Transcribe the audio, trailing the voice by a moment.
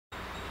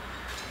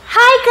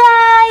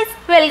Guys,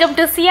 welcome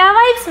to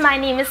SiyaVibes। My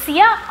name is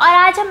Siya और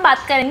आज हम बात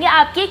करेंगे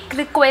आपके एक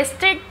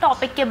रिक्वेस्टेड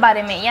टॉपिक के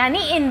बारे में, यानी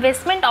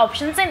इन्वेस्टमेंट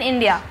ऑप्शंस इन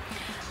इंडिया।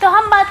 तो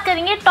हम बात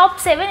करेंगे top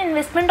 7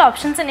 investment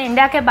options in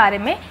India के बारे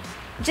में,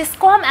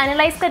 जिसको हम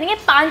एनालाइज करेंगे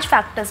 5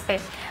 फैक्टर्स पे।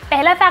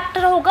 पहला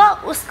फैक्टर होगा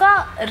उसका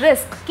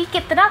रिस्क, कि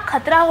कितना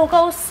खतरा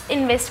होगा उस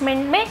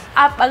इन्वेस्टमेंट में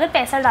आप अगर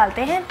पैसा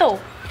डालते हैं तो।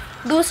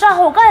 दूसरा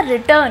होगा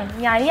रिटर्न,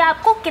 यानी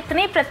आपको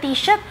कितने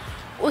प्रतिशत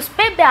उस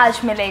पर ब्याज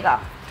मिलेगा।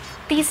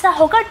 तीसरा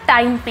होगा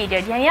टाइम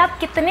पीरियड, यानी आप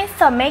कितने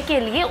समय के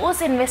लिए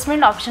उस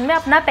इन्वेस्टमेंट ऑप्शन में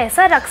अपना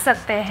पैसा रख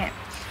सकते हैं।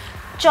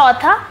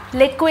 चौथा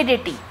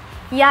लिक्विडिटी,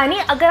 यानी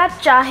अगर आप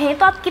चाहें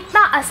तो आप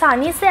कितना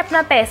आसानी से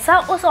अपना पैसा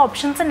उस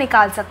ऑप्शन से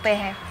निकाल सकते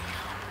हैं।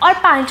 और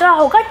पांचवा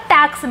होगा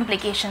टैक्स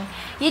इम्प्लीकेशन।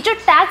 ये जो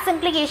टैक्स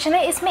इम्प्लीकेशन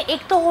है, इसमें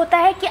एक तो होता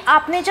है कि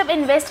आपने जब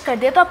इन्वेस्ट कर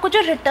दिया तो आपको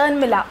जो रिटर्न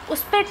मिला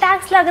उस पर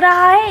टैक्स लग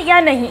रहा है या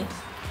नहीं।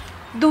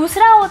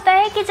 दूसरा होता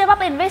है कि जब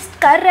आप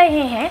इन्वेस्ट कर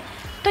रहे हैं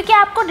तो क्या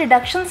आपको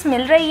डिडक्शंस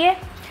मिल रही है।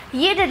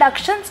 ये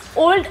डिडक्शंस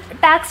ओल्ड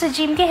टैक्स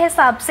रिजीम के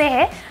हिसाब से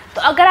है,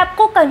 तो अगर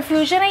आपको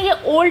कन्फ्यूजन है ये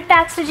ओल्ड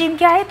टैक्स रिजीम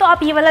क्या है तो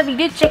आप ये वाला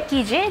वीडियो चेक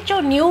कीजिए, जो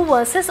new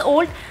versus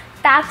old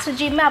tax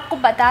regime में आपको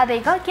बता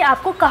देगा कि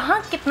आपको कहाँ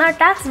कितना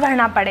टैक्स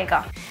भरना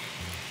पड़ेगा।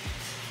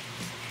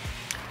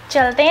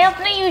 चलते हैं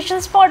अपने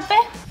यूजुअल स्पॉट पे।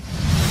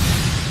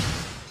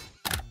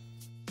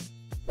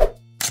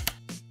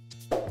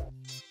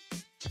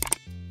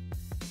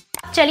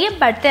 चलिए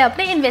बढ़ते हैं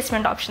अपने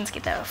इन्वेस्टमेंट ऑप्शंस की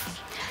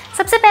तरफ।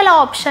 सबसे पहला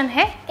ऑप्शन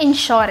है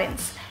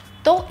इंश्योरेंस।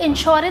 तो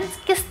इंश्योरेंस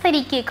किस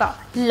तरीके का,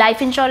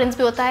 लाइफ इंश्योरेंस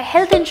भी होता है,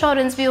 हेल्थ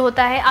इंश्योरेंस भी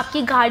होता है,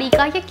 आपकी गाड़ी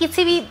का या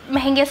किसी भी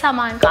महंगे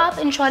सामान का आप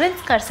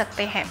इंश्योरेंस कर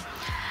सकते हैं।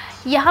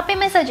 यहाँ पे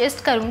मैं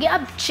सजेस्ट करूँगी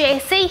आप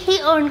जैसे ही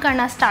अर्न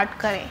करना स्टार्ट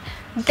करें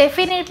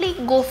definitely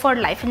go for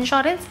life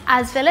insurance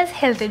as well as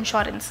health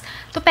insurance.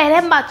 तो पहले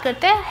हम बात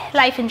करते हैं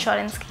लाइफ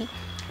इंश्योरेंस की।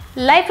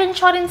 लाइफ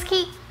इंश्योरेंस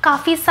की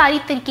काफ़ी सारी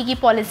तरीके की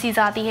पॉलिसीज़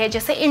आती है,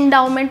 जैसे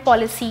इंडाउमेंट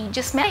पॉलिसी,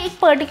 जिसमें एक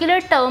पर्टिकुलर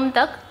टर्म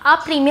तक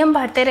आप प्रीमियम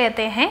भरते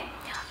रहते हैं।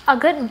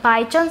 अगर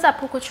बाय चांस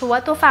आपको कुछ हुआ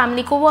तो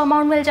फैमिली को वो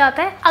अमाउंट मिल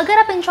जाता है। अगर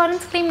आप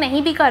इंश्योरेंस क्लेम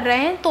नहीं भी कर रहे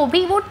हैं तो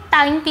भी वो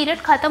टाइम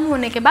पीरियड ख़त्म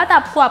होने के बाद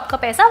आपको आपका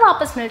पैसा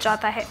वापस मिल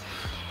जाता है।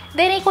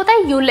 देन एक होता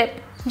है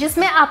यूलिप,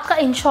 जिसमें आपका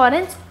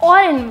इंश्योरेंस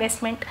और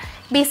इन्वेस्टमेंट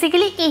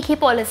बेसिकली एक ही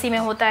पॉलिसी में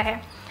होता है।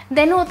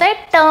 देन होता है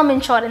टर्म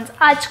इंश्योरेंस।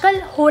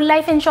 आजकल होल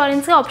लाइफ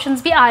इंश्योरेंस के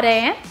ऑप्शंस भी आ रहे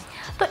हैं।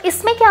 तो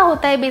इसमें क्या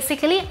होता है,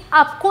 बेसिकली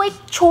आपको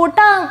एक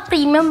छोटा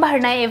प्रीमियम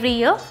भरना है every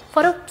year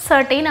for a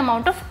certain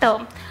amount of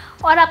term,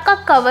 और आपका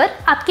कवर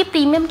आपके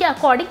प्रीमियम के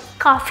अकॉर्डिंग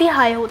काफ़ी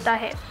हाई होता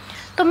है।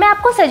 तो मैं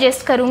आपको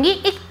सजेस्ट करूँगी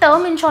एक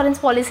टर्म इंश्योरेंस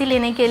पॉलिसी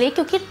लेने के लिए,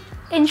 क्योंकि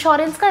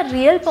इंश्योरेंस का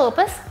रियल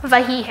पर्पस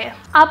वही है।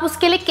 आप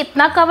उसके लिए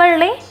कितना कवर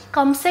लें,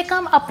 कम से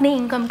कम अपने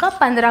इनकम का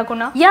 15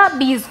 गुना या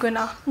 20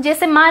 गुना।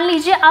 जैसे मान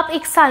लीजिए आप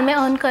एक साल में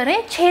अर्न कर रहे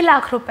हैं 6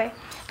 लाख रुपए,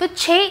 तो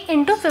 6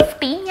 ×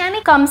 15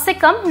 यानी कम से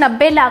कम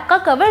 90 लाख का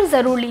कवर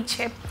ज़रूर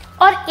लीजिए।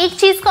 और एक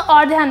चीज़ का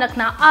और ध्यान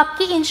रखना,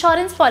 आपकी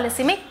इंश्योरेंस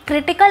पॉलिसी में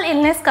क्रिटिकल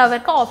इलनेस कवर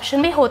का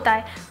ऑप्शन भी होता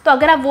है, तो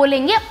अगर आप वो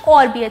लेंगे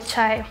और भी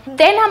अच्छा है।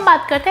 देन हम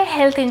बात करते हैं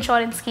हेल्थ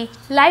इंश्योरेंस की।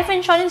 लाइफ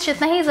इंश्योरेंस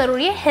जितना ही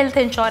ज़रूरी है हेल्थ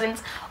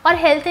इंश्योरेंस, और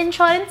हेल्थ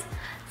इंश्योरेंस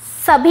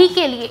सभी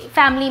के लिए,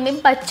 फैमिली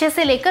में बच्चे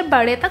से लेकर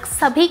बड़े तक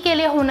सभी के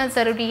लिए होना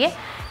ज़रूरी है।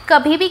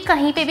 कभी भी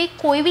कहीं पे भी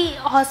कोई भी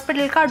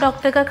हॉस्पिटल का,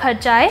 डॉक्टर का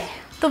खर्चा आए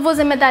तो वो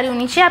जिम्मेदारी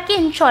होनी चाहिए आपकी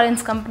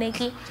इंश्योरेंस कंपनी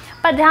की।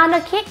 पर ध्यान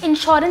रखिए,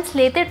 इंश्योरेंस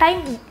लेते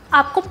टाइम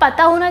आपको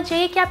पता होना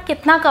चाहिए कि आप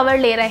कितना कवर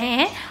ले रहे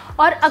हैं,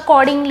 और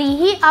अकॉर्डिंगली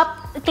ही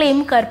आप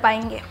क्लेम कर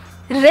पाएंगे।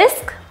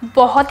 रिस्क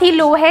बहुत ही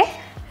लो है,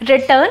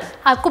 रिटर्न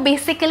आपको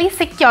बेसिकली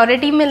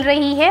सिक्योरिटी मिल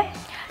रही है।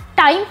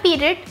 टाइम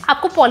पीरियड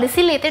आपको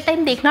पॉलिसी लेते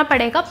टाइम देखना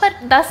पड़ेगा, पर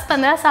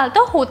 10-15 साल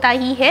तो होता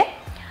ही है।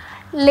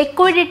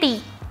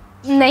 लिक्विडिटी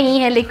नहीं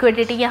है,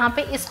 लिक्विडिटी यहाँ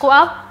पे इसको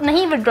आप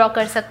नहीं विड्रॉ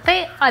कर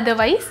सकते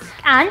अदरवाइज।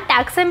 एंड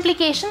टैक्स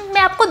इम्प्लीकेशन में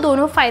आपको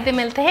दोनों फ़ायदे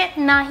मिलते हैं,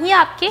 ना ही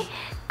आपके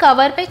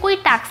कवर पे कोई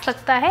टैक्स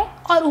लगता है,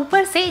 और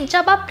ऊपर से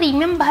जब आप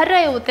प्रीमियम भर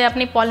रहे होते हैं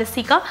अपनी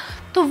पॉलिसी का,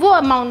 तो वो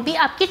अमाउंट भी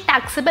आपकी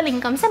टैक्सेबल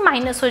इनकम से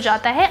माइनस हो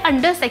जाता है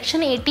अंडर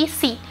सेक्शन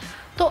 80C।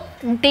 तो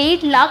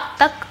 1.5 लाख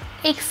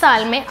तक एक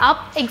साल में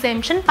आप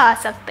एग्जेम्पशन पा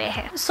सकते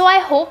हैं। सो I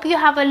hope you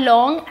have a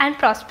long and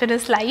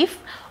prosperous life,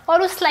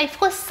 और उस लाइफ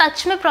को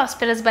सच में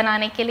प्रॉस्पेरस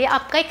बनाने के लिए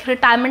आपका एक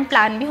रिटायरमेंट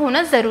प्लान भी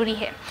होना ज़रूरी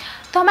है।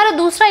 तो हमारा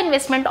दूसरा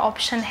इन्वेस्टमेंट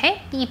ऑप्शन है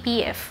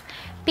पीपीएफ।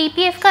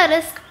 पीपीएफ का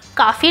रिस्क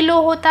काफ़ी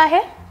लो होता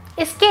है।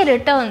 इसके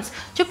रिटर्न्स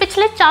जो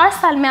पिछले 4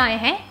 साल में आए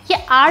हैं ये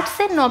 8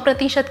 से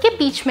 9% के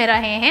बीच में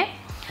रहे हैं,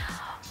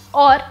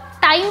 और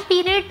टाइम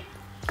पीरियड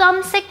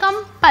कम से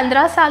कम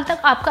 15 साल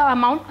तक आपका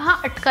अमाउंट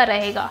वहाँ अटका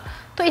रहेगा।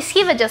 तो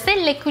इसकी वजह से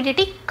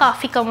लिक्विडिटी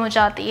काफ़ी कम हो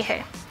जाती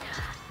है।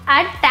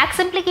 एंड टैक्स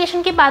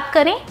इम्प्लीकेशन की बात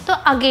करें तो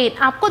अगेन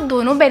आपको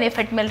दोनों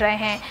बेनिफिट मिल रहे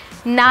हैं,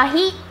 ना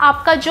ही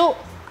आपका जो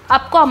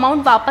आपको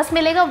अमाउंट वापस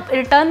मिलेगा,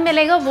 रिटर्न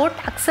मिलेगा, वो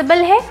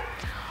टैक्सेबल है,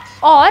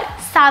 और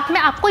साथ में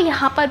आपको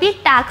यहाँ पर भी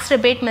टैक्स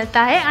रिबेट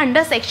मिलता है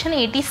अंडर सेक्शन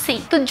 80C।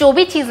 तो जो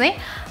भी चीज़ें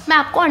मैं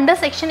आपको अंडर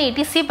सेक्शन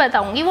 80C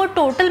बताऊँगी वो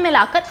टोटल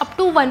मिलाकर up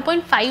to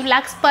 1.5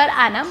 lakh per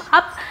annum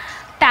आप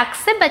टैक्स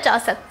से बचा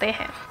सकते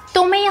हैं।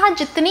 तो मैं यहाँ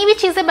जितनी भी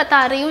चीज़ें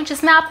बता रही हूँ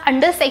जिसमें आप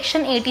अंडर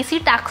सेक्शन 80C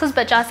टैक्सेस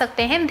बचा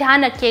सकते हैं,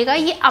 ध्यान रखिएगा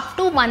ये अप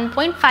टू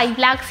 1.5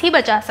 लाख ही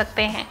बचा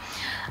सकते हैं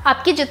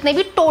आपकी जितने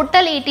भी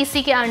टोटल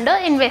 80C के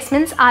अंडर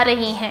इन्वेस्टमेंट्स आ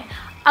रही हैं।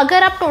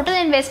 अगर आप टोटल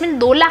इन्वेस्टमेंट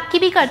 2 लाख की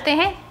भी करते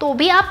हैं तो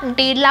भी आप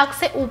 1.5 लाख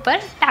से ऊपर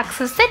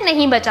टैक्सेस से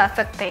नहीं बचा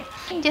सकते।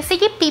 जैसे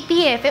कि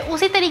PPF है,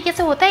 उसी तरीके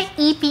से होता है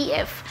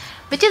EPF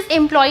which is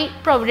employ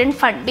provident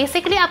fund.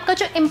 Basically आपका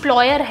जो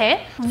एम्प्लॉयर है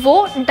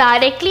वो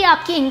डायरेक्टली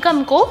आपकी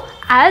इनकम को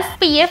एज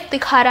PF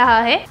दिखा रहा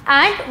है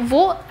एंड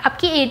वो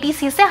आपकी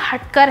 80C से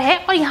हटकर है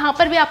और यहाँ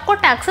पर भी आपको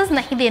टैक्सेस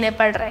नहीं देने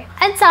पड़ रहे।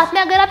 एंड साथ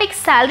में अगर आप एक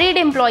सैलरीड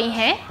एम्प्लॉय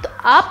हैं तो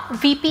आप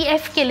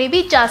VPF के लिए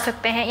भी जा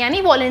सकते हैं,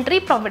 यानी वॉलंटरी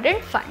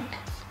प्रोविडेंट फंड।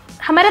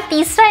 हमारा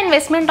तीसरा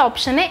इन्वेस्टमेंट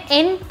ऑप्शन है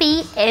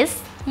NPS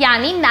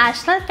यानी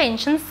नेशनल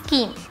पेंशन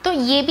स्कीम। तो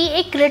ये भी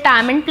एक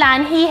रिटायरमेंट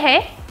प्लान ही है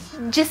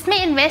जिसमें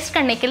इन्वेस्ट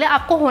करने के लिए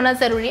आपको होना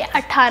ज़रूरी है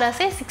 18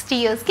 से 60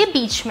 इयर्स के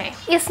बीच में।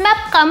 इसमें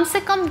आप कम से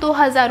कम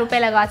 2000 रुपये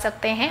लगा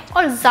सकते हैं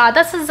और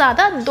ज़्यादा से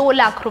ज़्यादा 2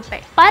 लाख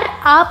रुपए, पर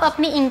आप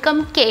अपनी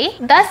इनकम के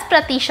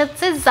 10%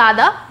 से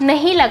ज़्यादा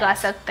नहीं लगा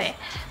सकते।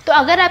 तो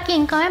अगर आपकी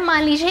इनकम है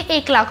मान लीजिए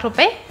 1 लाख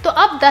रुपए तो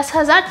आप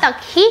 10,000 तक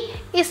ही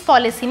इस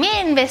पॉलिसी में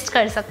इन्वेस्ट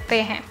कर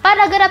सकते हैं। पर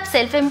अगर आप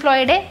सेल्फ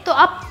एम्प्लॉयड है तो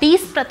आप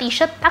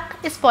 20%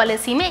 तक इस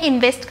पॉलिसी में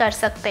इन्वेस्ट कर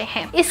सकते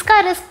हैं। इसका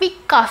रिस्क भी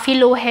काफ़ी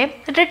लो है,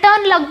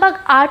 रिटर्न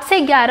लगभग 8 से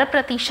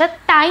 11%।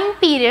 टाइम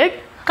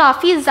पीरियड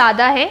काफ़ी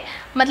ज़्यादा है,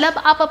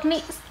 मतलब आप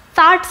अपनी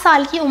 60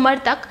 साल की उम्र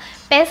तक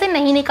पैसे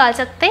नहीं निकाल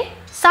सकते।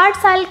 60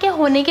 साल के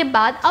होने के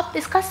बाद आप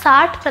इसका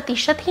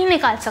 60% ही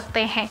निकाल सकते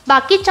हैं,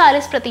 बाकी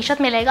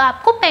 40% मिलेगा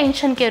आपको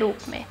पेंशन के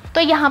रूप में।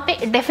 तो यहाँ पे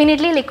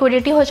डेफिनेटली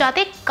लिक्विडिटी हो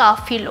जाती है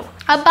काफ़ी लो।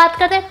 अब बात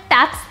करते हैं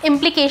टैक्स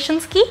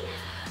इम्प्लीकेशंस की।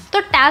 तो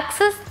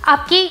टैक्सेस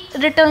आपकी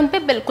रिटर्न पे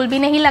बिल्कुल भी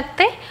नहीं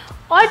लगते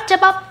और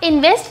जब आप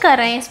इन्वेस्ट कर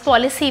रहे हैं इस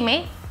पॉलिसी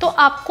में तो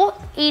आपको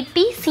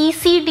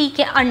 80CCD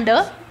के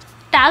अंडर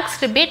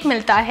टैक्स रिबेट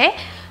मिलता है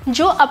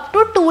जो अप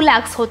टू 2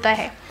 लाख होता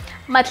है।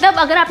 मतलब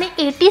अगर आपने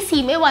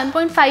 80C में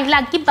 1.5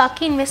 लाख की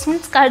बाकी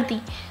इन्वेस्टमेंट्स कर दी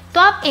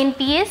तो आप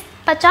NPS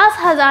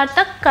 50,000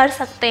 तक कर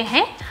सकते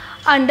हैं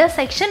under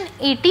section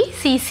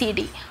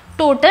 80CCD।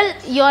 Total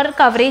your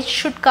coverage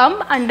should come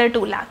under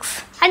 2 lakh.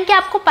 And क्या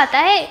आपको पता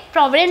है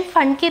प्रोविडेंट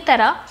फंड की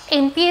तरह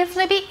NPS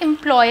में भी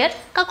एम्प्लॉयर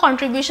का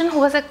कंट्रीब्यूशन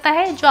हो सकता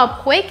है जो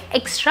आपको एक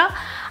एक्स्ट्रा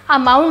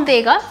अमाउंट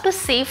देगा टू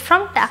सेव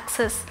फ्रॉम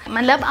टैक्सेस।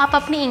 मतलब आप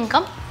अपनी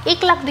इनकम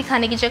 1 लाख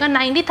दिखाने की जगह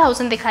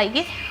 90,000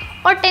 दिखाइए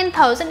और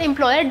 10,000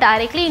 एम्प्लॉयर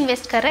डायरेक्टली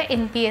इन्वेस्ट कर रहे हैं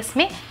NPS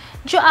में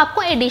जो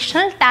आपको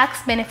एडिशनल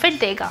टैक्स बेनिफिट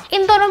देगा।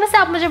 इन दोनों में से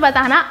आप मुझे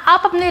बताना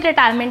आप अपने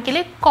रिटायरमेंट के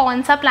लिए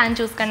कौन सा प्लान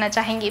चूज करना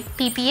चाहेंगे,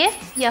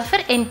 PPF या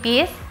फिर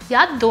NPS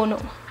या दोनों।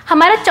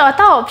 हमारा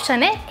चौथा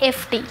ऑप्शन है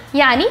FD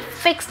यानी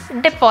फिक्स्ड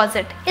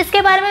डिपॉजिट।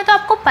 इसके बारे में तो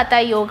आपको पता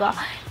ही होगा,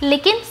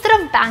 लेकिन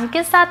सिर्फ बैंक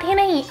के साथ ही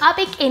नहीं, आप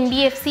एक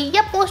NBFC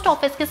या पोस्ट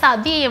ऑफिस के साथ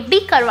भी FD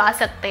करवा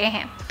सकते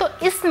हैं। तो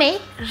इसमें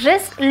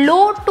रिस्क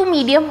लो टू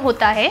मीडियम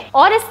होता है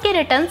और इसके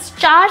रिटर्न्स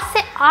 4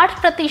 से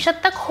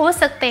 8% तक हो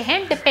सकते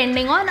हैं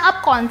डिपेंडिंग ऑन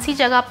आप कौन सी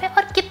जगह पे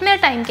और कितने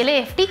टाइम के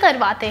लिए FD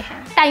करवाते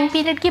हैं। टाइम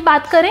पीरियड की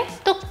बात करें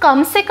तो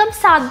कम से कम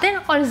 7 दिन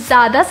और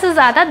ज़्यादा से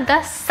ज़्यादा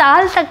 10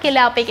 साल तक के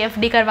लिए आप एक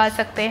FD करवा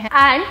सकते हैं।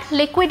 एंड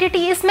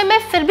लिक्विडिटी इसमें मैं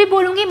फिर भी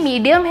बोलूँगी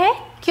मीडियम है,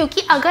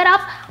 क्योंकि अगर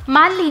आप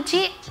मान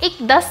लीजिए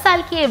एक 10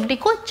 साल की FD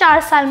को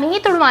 4 साल में ही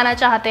तुड़वाना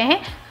चाहते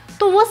हैं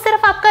तो वो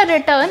सिर्फ आपका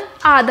रिटर्न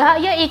आधा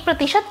या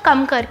 1%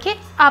 कम करके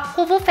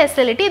आपको वो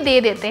फैसिलिटी दे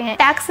देते हैं।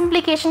 टैक्स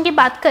इम्प्लीकेशन की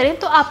बात करें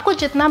तो आपको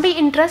जितना भी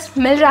इंटरेस्ट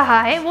मिल रहा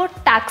है वो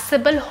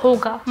टैक्सेबल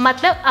होगा।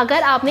 मतलब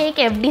अगर आपने एक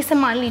FD से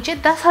मान लीजिए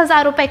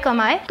 10,000 रुपये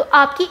कमाए तो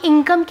आपकी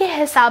इनकम के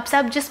हिसाब से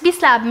आप जिस भी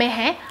स्लैब में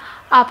हैं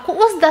आपको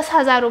उस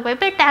 10,000 रुपये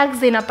पे टैक्स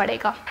देना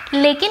पड़ेगा।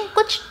 लेकिन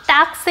कुछ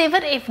टैक्स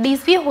सेवर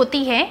FDs भी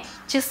होती हैं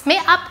जिसमें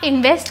आप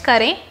इन्वेस्ट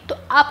करें तो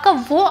आपका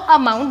वो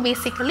अमाउंट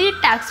बेसिकली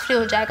टैक्स फ्री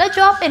हो जाएगा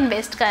जो आप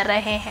इन्वेस्ट कर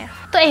रहे हैं।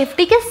 तो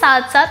FD के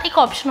साथ साथ एक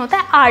ऑप्शन होता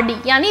है RD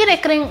यानी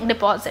रिकरिंग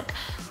डिपॉजिट।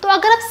 तो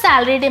अगर आप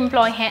सैलरीड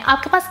एम्प्लॉय हैं,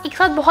 आपके पास एक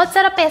साथ बहुत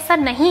सारा पैसा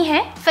नहीं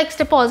है फिक्स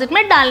डिपॉजिट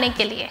में डालने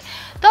के लिए,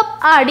 तो आप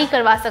RD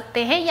करवा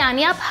सकते हैं।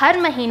 यानी आप हर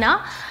महीना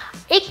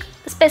एक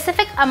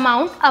स्पेसिफिक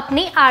अमाउंट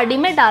अपनी RD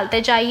में डालते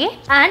जाइए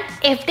एंड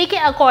FD के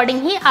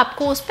अकॉर्डिंग ही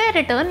आपको उस पर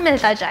रिटर्न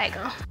मिलता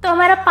जाएगा। तो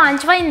हमारा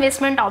 5वां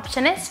इन्वेस्टमेंट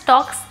ऑप्शन है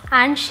स्टॉक्स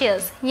एंड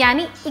शेयर्स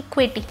यानी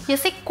इक्विटी।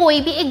 जैसे कोई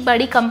भी एक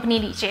बड़ी कंपनी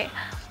लीजिए,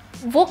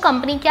 वो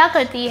कंपनी क्या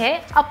करती है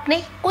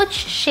अपने कुछ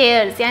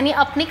शेयर्स यानी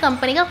अपनी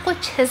कंपनी का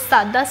कुछ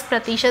हिस्सा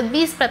 10%,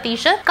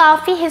 20%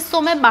 काफ़ी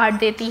हिस्सों में बांट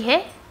देती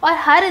है और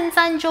हर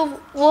इंसान जो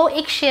वो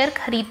एक शेयर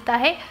खरीदता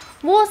है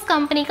वो उस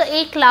कंपनी का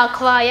 1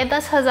 लाखवां या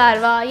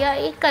 10,000वां या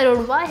 1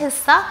 करोड़वां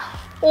हिस्सा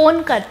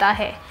ओन करता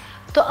है।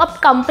 तो अब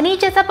कंपनी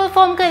जैसा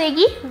परफॉर्म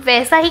करेगी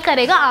वैसा ही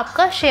करेगा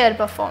आपका शेयर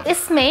परफॉर्म।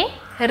 इसमें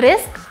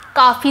रिस्क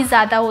काफ़ी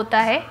ज़्यादा होता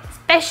है,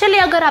 स्पेशली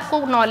अगर आपको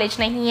नॉलेज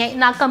नहीं है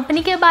ना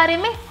कंपनी के बारे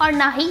में और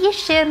ना ही ये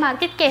शेयर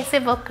मार्केट कैसे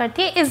वर्क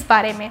करती है इस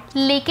बारे में।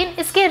 लेकिन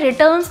इसके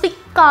रिटर्न्स भी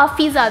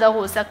काफ़ी ज़्यादा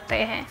हो सकते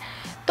हैं।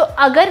 तो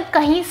अगर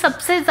कहीं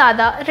सबसे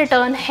ज़्यादा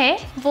रिटर्न है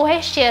वो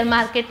है शेयर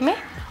मार्केट में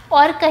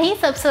और कहीं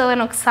सबसे ज़्यादा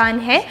नुकसान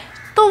है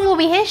तो वो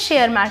भी है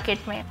शेयर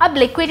मार्केट में। अब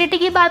लिक्विडिटी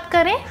की बात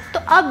करें तो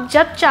अब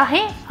जब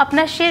चाहें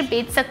अपना शेयर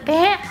बेच सकते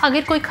हैं,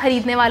 अगर कोई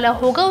खरीदने वाला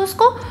होगा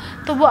उसको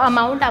तो वो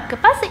अमाउंट आपके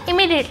पास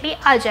इमीडिएटली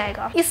आ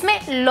जाएगा। इसमें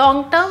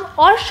लॉन्ग टर्म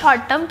और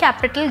शॉर्ट टर्म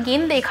कैपिटल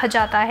गेन देखा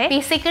जाता है,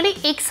 बेसिकली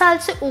 1 साल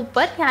से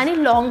ऊपर यानी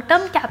लॉन्ग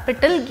टर्म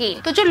कैपिटल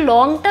गेन। तो जो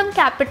लॉन्ग टर्म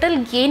कैपिटल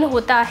गेन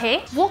होता है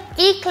वो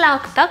 1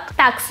 लाख तक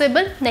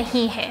टैक्सेबल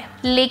नहीं है,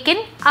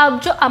 लेकिन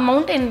आप जो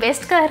अमाउंट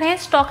इन्वेस्ट कर रहे हैं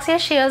स्टॉक्स या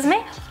शेयर्स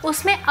में,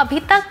 उसमें अभी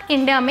तक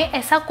इंडिया में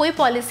ऐसा कोई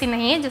पॉलिसी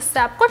नहीं है जिससे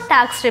आपको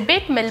टैक्स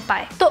रिबेट मिल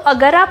पाए। तो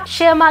अगर आप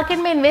शेयर मार्केट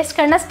में इन्वेस्ट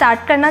करना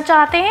स्टार्ट करना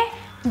चाहते हैं,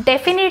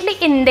 डेफिनेटली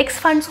इंडेक्स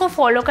फंड्स को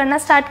फॉलो करना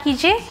स्टार्ट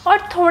कीजिए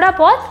और थोड़ा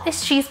बहुत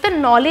इस चीज़ पे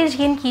नॉलेज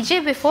गेन कीजिए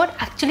बिफोर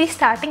एक्चुअली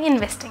स्टार्टिंग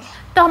इन्वेस्टिंग।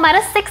 तो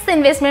हमारा 6th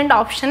इन्वेस्टमेंट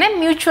ऑप्शन है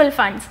म्यूचुअल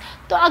फंड्स।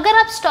 तो अगर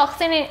आप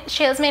स्टॉक्स एंड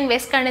शेयर्स में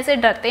इन्वेस्ट करने से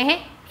डरते हैं,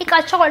 एक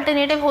अच्छा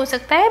ऑल्टरनेटिव हो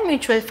सकता है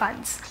म्यूचुअल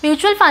फंड्स।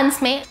 म्यूचुअल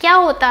फंड्स में क्या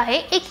होता है,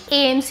 एक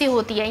एएमसी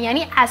होती है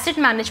यानी एसेट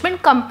मैनेजमेंट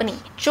कंपनी,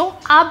 जो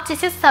आप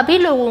जैसे सभी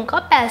लोगों का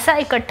पैसा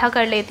इकट्ठा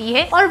कर लेती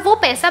है और वो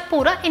पैसा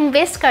पूरा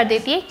इन्वेस्ट कर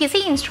देती है किसी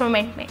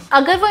इंस्ट्रूमेंट में।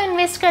 अगर वो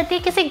इन्वेस्ट करती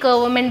है किसी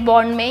गवर्नमेंट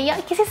बॉन्ड में या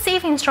किसी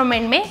सेफ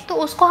इंस्ट्रूमेंट में तो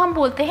उसको हम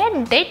बोलते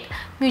हैं डेट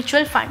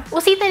म्यूचुअल फंड।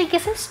 उसी तरीके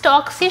से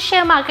स्टॉक्स या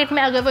शेयर मार्केट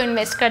में अगर वो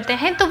इन्वेस्ट करते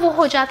हैं तो वो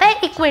हो जाता है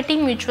इक्विटी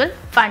म्यूचुअल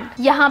फंड।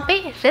 यहाँ पे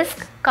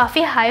रिस्क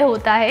काफ़ी हाई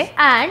होता है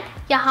एंड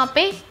यहाँ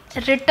पे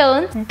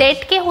रिटर्न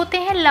डेट के होते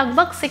हैं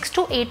लगभग 6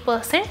 to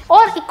 8%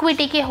 और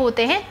इक्विटी के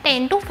होते हैं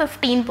 10 to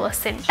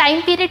 15%।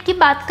 टाइम पीरियड की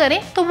बात करें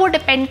तो वो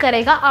डिपेंड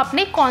करेगा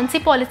आपने कौन सी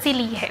पॉलिसी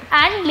ली है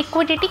एंड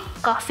लिक्विडिटी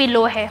काफ़ी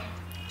लो है।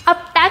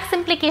 अब टैक्स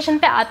इम्प्लीकेशन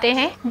पे आते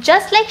हैं।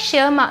 जस्ट लाइक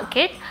शेयर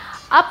मार्केट,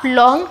 आप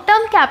लॉन्ग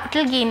टर्म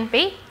कैपिटल गेन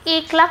पे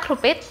 1 लाख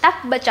रुपए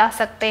तक बचा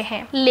सकते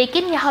हैं,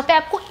 लेकिन यहाँ पे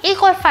आपको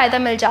एक और फायदा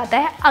मिल जाता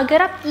है।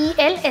 अगर आप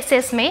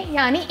ELSS में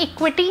यानी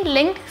इक्विटी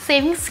लिंक्ड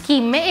सेविंग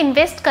स्कीम में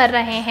इन्वेस्ट कर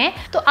रहे हैं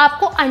तो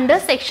आपको अंडर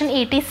सेक्शन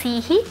 80C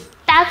ही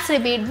टैक्स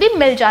रिबेट भी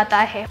मिल जाता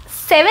है।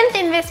 7th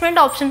इन्वेस्टमेंट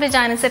ऑप्शन पे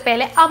जाने से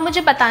पहले आप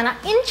मुझे बताना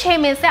इन 6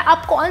 में से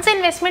आप कौन से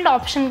इन्वेस्टमेंट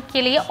ऑप्शन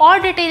के लिए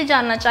और डिटेल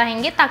जानना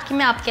चाहेंगे, ताकि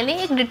मैं आपके लिए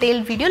एक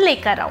डिटेल वीडियो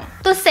लेकर आऊँ।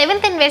 तो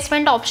 7th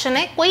इन्वेस्टमेंट ऑप्शन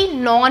है कोई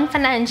नॉन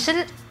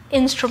फाइनेंशियल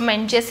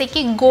इंस्ट्रूमेंट जैसे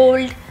कि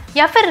गोल्ड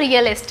या फिर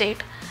रियल एस्टेट।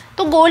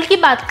 तो गोल्ड की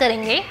बात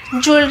करेंगे,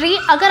 ज्वेलरी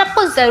अगर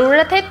आपको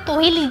ज़रूरत है तो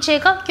ही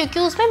लीजिएगा क्योंकि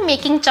उसमें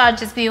मेकिंग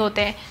चार्जेस भी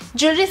होते हैं।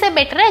 ज्वेलरी से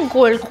बेटर है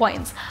गोल्ड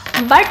कॉइन्स।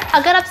 बट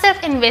अगर आप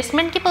सिर्फ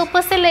इन्वेस्टमेंट के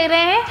पर्पज से ले रहे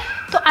हैं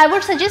तो I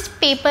would suggest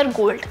paper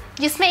gold,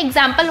 जिसमें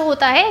एग्जाम्पल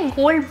होता है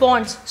gold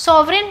bonds,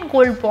 sovereign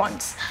gold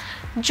bonds,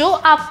 जो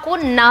आपको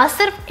ना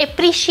सिर्फ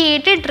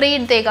एप्रिशिएटेड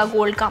रेट देगा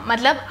गोल्ड का,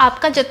 मतलब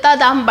आपका जितना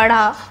दाम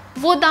बढ़ा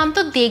वो दाम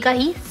तो देगा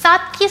ही,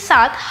 साथ के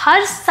साथ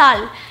हर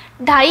साल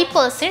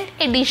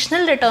 2.5%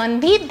 एडिशनल रिटर्न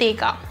भी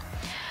देगा।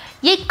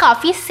 ये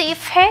काफ़ी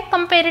सेफ है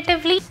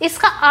कंपैरेटिवली।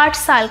 इसका 8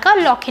 साल का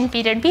लॉक इन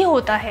पीरियड भी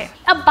होता है।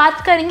 अब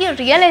बात करेंगे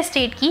रियल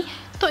एस्टेट की,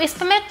 तो इस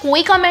पर मैं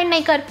कोई कमेंट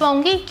नहीं कर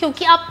पाऊंगी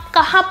क्योंकि आप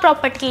कहाँ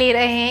प्रॉपर्टी ले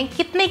रहे हैं,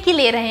 कितने की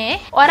ले रहे हैं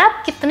और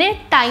आप कितने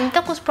टाइम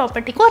तक उस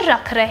प्रॉपर्टी को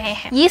रख रहे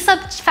हैं, ये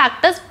सब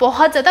फैक्टर्स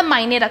बहुत ज़्यादा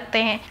मायने रखते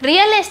हैं।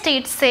 रियल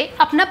एस्टेट से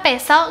अपना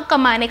पैसा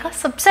कमाने का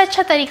सबसे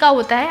अच्छा तरीका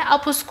होता है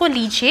आप उसको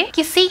लीजिए,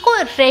 किसी को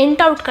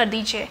रेंट आउट कर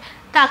दीजिए,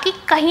 ताकि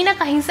कहीं ना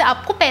कहीं से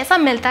आपको पैसा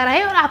मिलता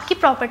रहे और आपकी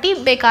प्रॉपर्टी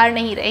बेकार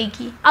नहीं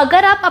रहेगी।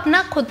 अगर आप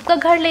अपना खुद का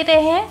घर ले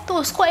रहे हैं तो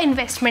उसको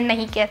इन्वेस्टमेंट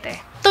नहीं कहते।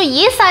 तो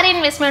ये सारे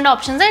इन्वेस्टमेंट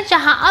ऑप्शंस हैं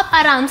जहां आप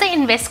आराम से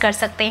इन्वेस्ट कर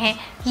सकते हैं।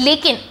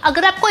 लेकिन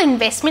अगर आपको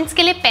इन्वेस्टमेंट्स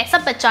के लिए पैसा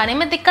बचाने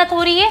में दिक्कत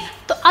हो रही है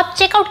तो आप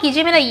चेकआउट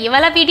कीजिए मेरा ये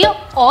वाला वीडियो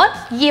और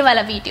ये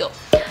वाला वीडियो।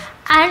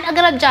 एंड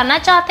अगर आप जानना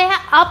चाहते हैं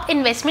आप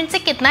इन्वेस्टमेंट से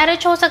कितना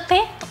रिच हो सकते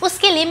हैं तो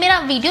उसके लिए मेरा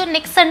वीडियो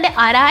नेक्स्ट संडे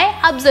आ रहा है,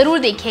 आप ज़रूर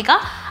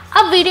देखिएगा।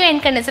 अब वीडियो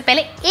एंड करने से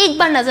पहले एक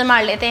बार नज़र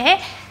मार लेते हैं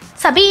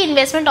सभी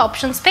इन्वेस्टमेंट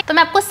ऑप्शंस पे। तो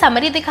मैं आपको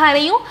समरी दिखा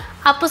रही हूँ,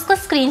 आप उसका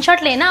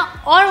स्क्रीनशॉट लेना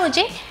और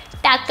मुझे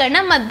टैग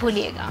करना मत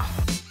भूलिएगा।